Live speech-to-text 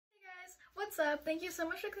what's up? Thank you so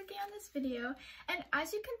much for clicking on this video. And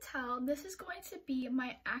as you can tell, this is going to be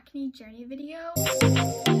my acne journey video.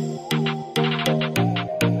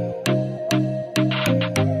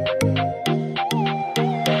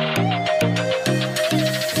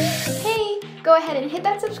 Hey, go ahead and hit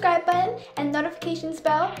that subscribe button and notifications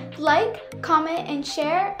bell, like, comment, and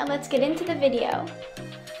share, and let's get into the video.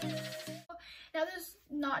 Now there's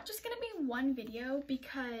not just gonna be one video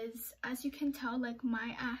because as you can tell, like,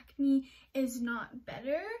 my acne is not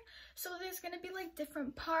better, so there's gonna be like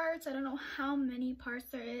different parts. I don't know how many parts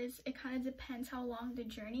there is. It kind of depends how long the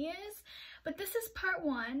journey is, but this is part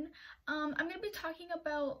one. I'm gonna be talking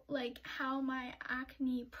about like how my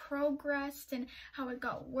acne progressed and how it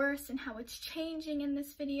got worse and how it's changing in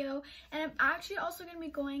this video. And I'm actually also gonna be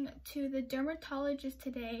going to the dermatologist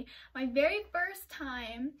today, my very first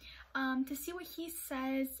time, to see what he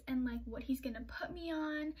says and like what he's gonna put me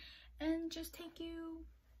on, and just take you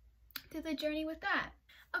through the journey with that.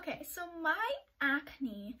 Okay, so my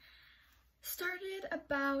acne started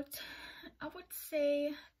about, I would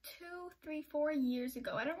say 2, 3, 4 years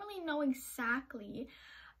ago. I don't really know exactly,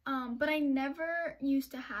 but I never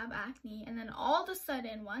used to have acne, and then all of a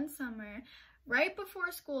sudden one summer right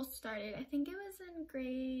before school started, I think it was in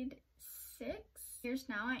grade 6 years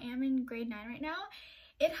now, I am in grade 9 right now,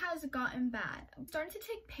 it has gotten bad. I'm starting to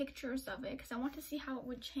take pictures of it because I want to see how it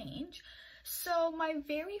would change. So my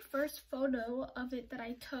very first photo of it that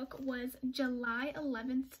I took was July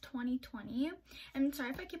 11th, 2020. I'm sorry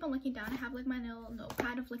if I keep on looking down. I have like my little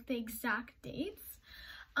notepad of like the exact dates.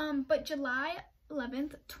 But July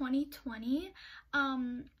 11th, 2020,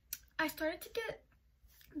 I started to get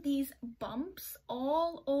these bumps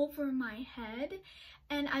all over my head.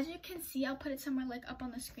 And as you can see, I'll put it somewhere like up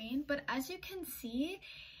on the screen, but as you can see,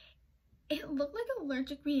 it looked like an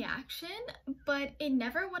allergic reaction, but it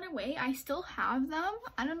never went away. I still have them.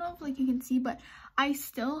 I don't know if like you can see, but I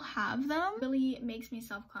still have them. It really makes me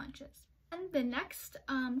self-conscious. And the next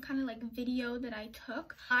kind of like video that I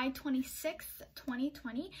took, July 26th,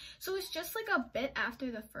 2020. So it's just like a bit after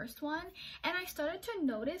the first one. And I started to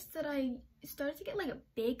notice that I started to get like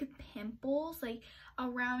big pimples like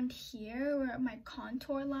around here where my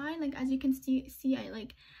contour line, like as you can see I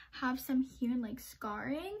like have some here and like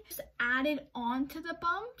scarring just added on to the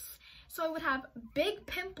bumps. So I would have big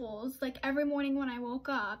pimples like every morning when I woke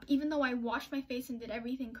up, even though I washed my face and did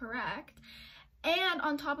everything correct. And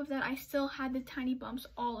on top of that, I still had the tiny bumps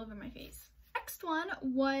all over my face. Next one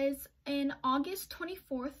was in August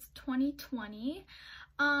 24th, 2020.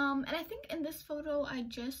 And I think in this photo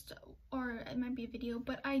or it might be a video,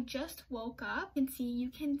 but I just woke up. You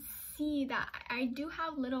can see that I do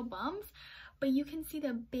have little bumps, but you can see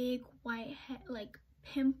the big white like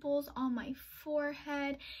pimples on my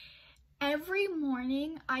forehead. Every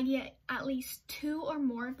morning I get at least 2 or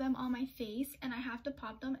more of them on my face, and I have to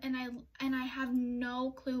pop them, and I have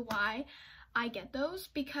no clue why I get those,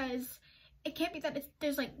 because it can't be that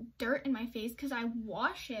there's like dirt in my face, because I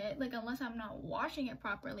wash it, like unless I'm not washing it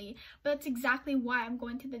properly. But that's exactly why I'm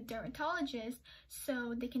going to the dermatologist,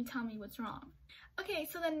 so they can tell me what's wrong. Okay,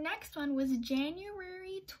 so the next one was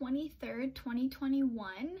January 23rd,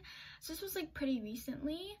 2021. So this was like pretty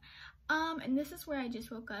recently. And this is where I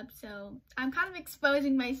just woke up, so I'm kind of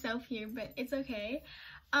exposing myself here, but it's okay.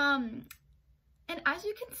 And as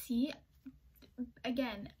you can see,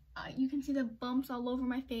 again, you can see the bumps all over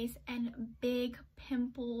my face and big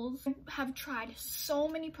pimples. I have tried so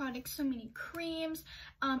many products, so many creams,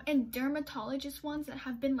 and dermatologist ones that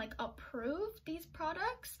have been like approved, these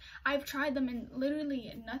products. I've tried them and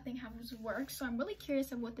literally nothing has worked, so I'm really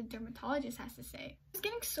curious of what the dermatologist has to say. It's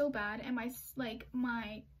getting so bad, and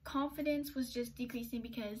my confidence was just decreasing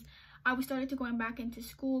because I started to going back into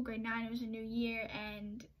school, grade 9, it was a new year,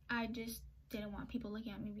 and I just didn't want people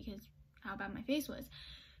looking at me because how bad my face was.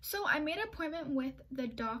 So I made an appointment with the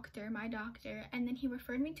doctor, my doctor, and then he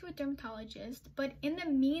referred me to a dermatologist. But in the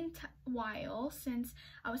meanwhile, since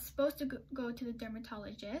I was supposed to go to the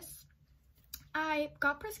dermatologist, I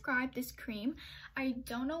got prescribed this cream. I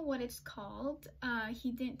don't know what it's called.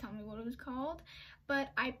 He didn't tell me what it was called, but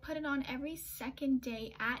I put it on every second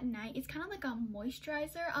day at night. It's kind of like a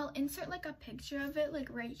moisturizer. I'll insert like a picture of it like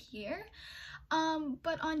right here.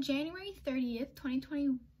 But on January 30th,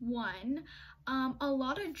 2021, a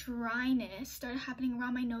lot of dryness started happening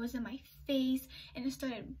around my nose and my face, and it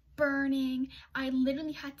started burning. I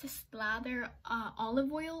literally had to slather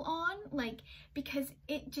olive oil on, like, because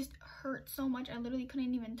it just hurt so much. I literally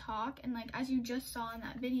couldn't even talk, and like as you just saw in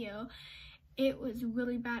that video, it was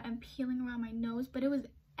really bad. I'm peeling around my nose, but it was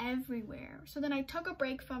everywhere. So then I took a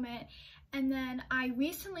break from it, and then I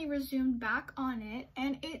recently resumed back on it,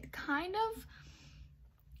 and it kind of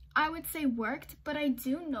I would say worked, but I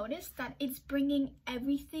do notice that it's bringing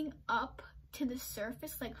everything up to the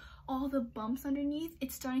surface, like all the bumps underneath,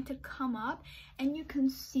 it's starting to come up, and you can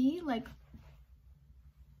see like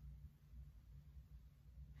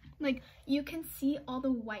you can see all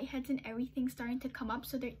the whiteheads and everything starting to come up,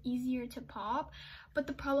 so they're easier to pop. But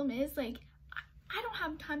the problem is, like, I don't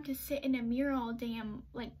have time to sit in a mirror all day and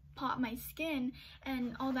like pop my skin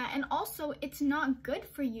and all that. And also it's not good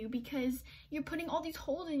for you because you're putting all these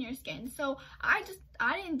holes in your skin. So I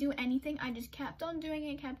didn't do anything. I just kept on doing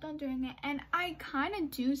it, and I kind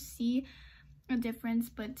of do see a difference,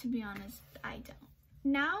 but to be honest, I don't.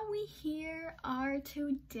 Now we here are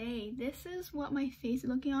today. This is what my face is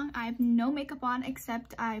looking on. I have no makeup on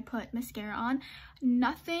except I put mascara on.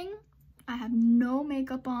 Nothing. I have no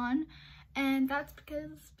makeup on, and that's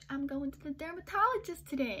because I'm going to the dermatologist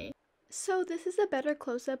today. So this is a better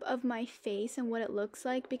close-up of my face and what it looks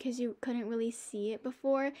like because you couldn't really see it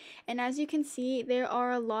before. And as you can see, there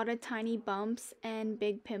are a lot of tiny bumps and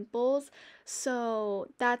big pimples. So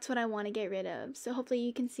that's what I want to get rid of. So hopefully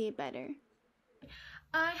you can see it better.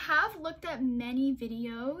 I have looked at many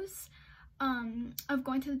videos of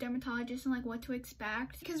going to the dermatologist and like what to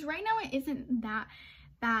expect, because right now it isn't that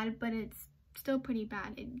bad, but it's still pretty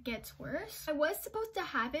bad. It gets worse. I was supposed to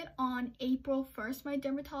have it on April 1st, my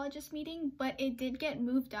dermatologist meeting, but it did get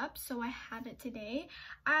moved up, so I have it today.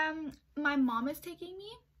 My mom is taking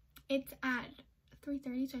me. It's at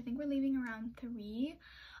 3:30, so I think we're leaving around 3.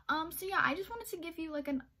 So yeah, I just wanted to give you like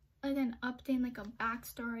an update, like a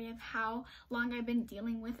backstory of how long I've been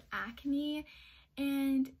dealing with acne,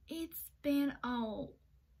 and it's been a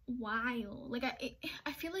while. Like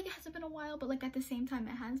I feel like it hasn't been a while, but like at the same time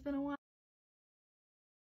it has been a while.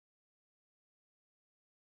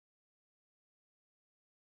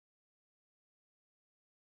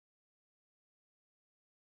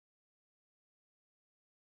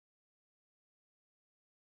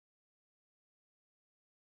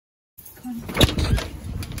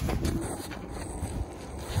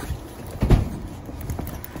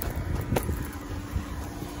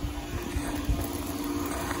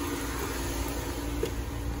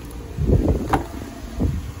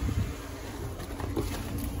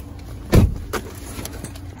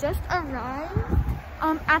 Just arrived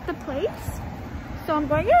at the place, so I'm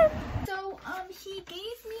going in. So he gave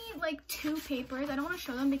me like 2 papers. I don't want to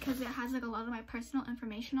show them because it has like a lot of my personal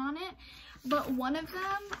information on it, but one of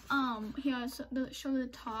them here, so show the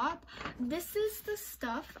top. This is the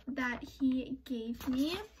stuff that he gave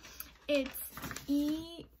me. It's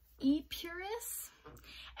Epuris,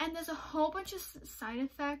 and there's a whole bunch of side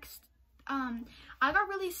effects. I got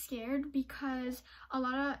really scared because a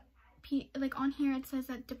lot of like on here it says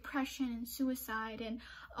that depression and suicide and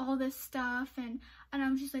all this stuff, and I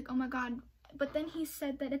was just like, oh my god. But then he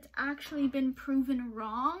said that it's actually been proven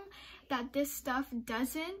wrong, that this stuff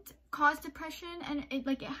doesn't cause depression, and it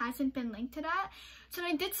hasn't been linked to that. So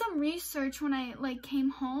I did some research when I like came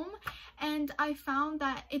home, and I found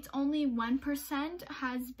that it's only 1%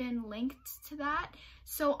 has been linked to that.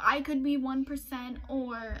 So I could be 1%,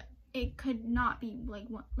 or it could not be like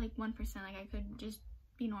 1%. Like I could just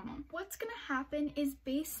be normal. What's gonna happen is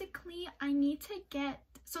basically I need to get,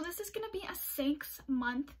 so this is gonna be a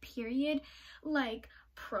 6-month period like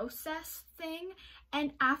process thing,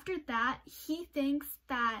 and after that he thinks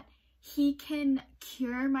that he can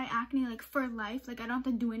cure my acne like for life. Like I don't have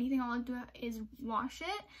to do anything, all I do is wash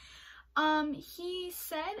it. He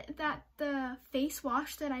said that the face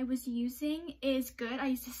wash that I was using is good. I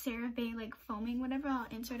used the CeraVe like foaming whatever. I'll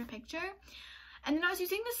insert a picture. And then I was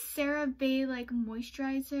using the CeraVe like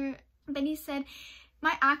moisturizer. Then he said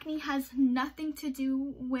my acne has nothing to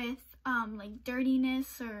do with like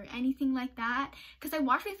dirtiness or anything like that, because I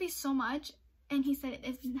wash my face so much, and he said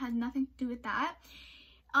it has nothing to do with that.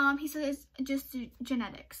 He said it's just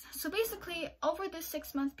genetics. So basically over this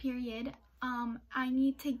 6-month period, I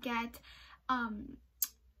need to get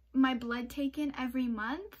my blood taken every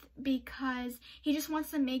month, because he just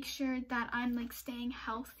wants to make sure that I'm like staying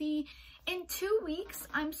healthy. In 2 weeks,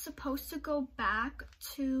 I'm supposed to go back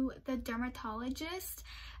to the dermatologist.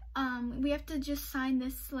 We have to just sign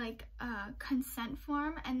this like consent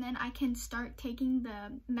form, and then I can start taking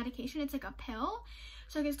the medication. It's like a pill,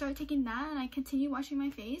 so I can start taking that, and I continue washing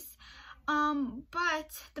my face.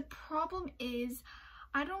 But the problem is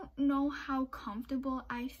I don't know how comfortable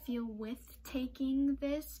I feel with taking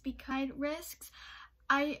this because it risks.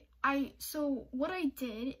 So what I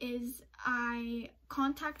did is I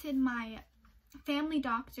contacted my family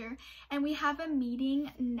doctor, and we have a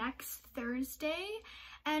meeting next Thursday,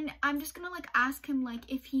 and I'm just gonna like ask him like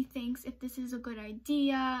if he thinks if this is a good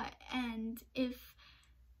idea, and if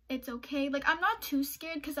it's okay. Like, I'm not too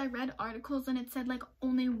scared because I read articles and it said like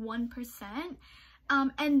only 1%.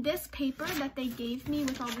 And this paper that they gave me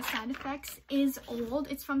with all the side effects is old.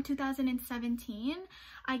 It's from 2017.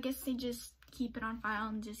 I guess they just keep it on file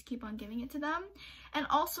and just keep on giving it to them. And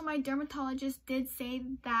also my dermatologist did say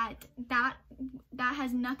that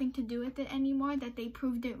has nothing to do with it anymore, that they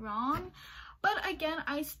proved it wrong. But again,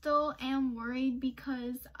 I still am worried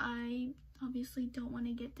because I obviously don't want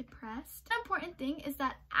to get depressed. The important thing is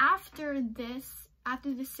that after the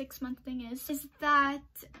 6-month thing is that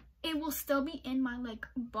it will still be in my like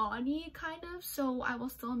body kind of, so I will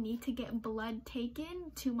still need to get blood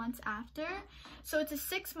taken 2 months after. So it's a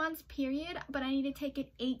 6 month period, but I need to take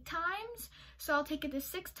it 8 times. So I'll take it the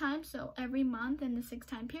 6 times, so every month in the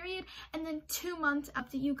 6-time period, and then 2 months.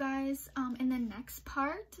 Update you guys in the next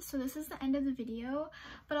part. So this is the end of the video,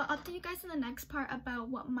 but I'll update you guys in the next part about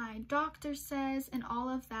what my doctor says and all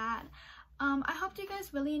of that. I hope you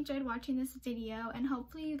guys really enjoyed watching this video, and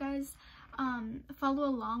hopefully you guys follow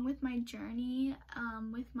along with my journey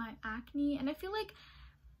with my acne. And I feel like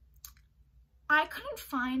I couldn't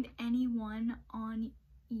find anyone on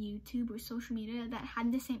YouTube or social media that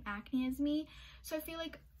had the same acne as me, so I feel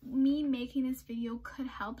like me making this video could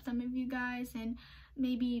help some of you guys, and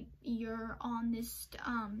maybe you're on this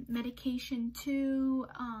medication too,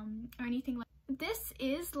 or anything like that. This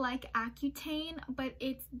is like Accutane, but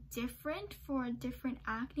it's different for different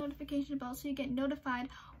acne. Notification bell so you get notified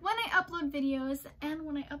when I upload videos and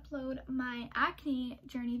when I upload my acne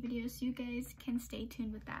journey videos, so you guys can stay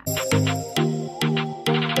tuned with that.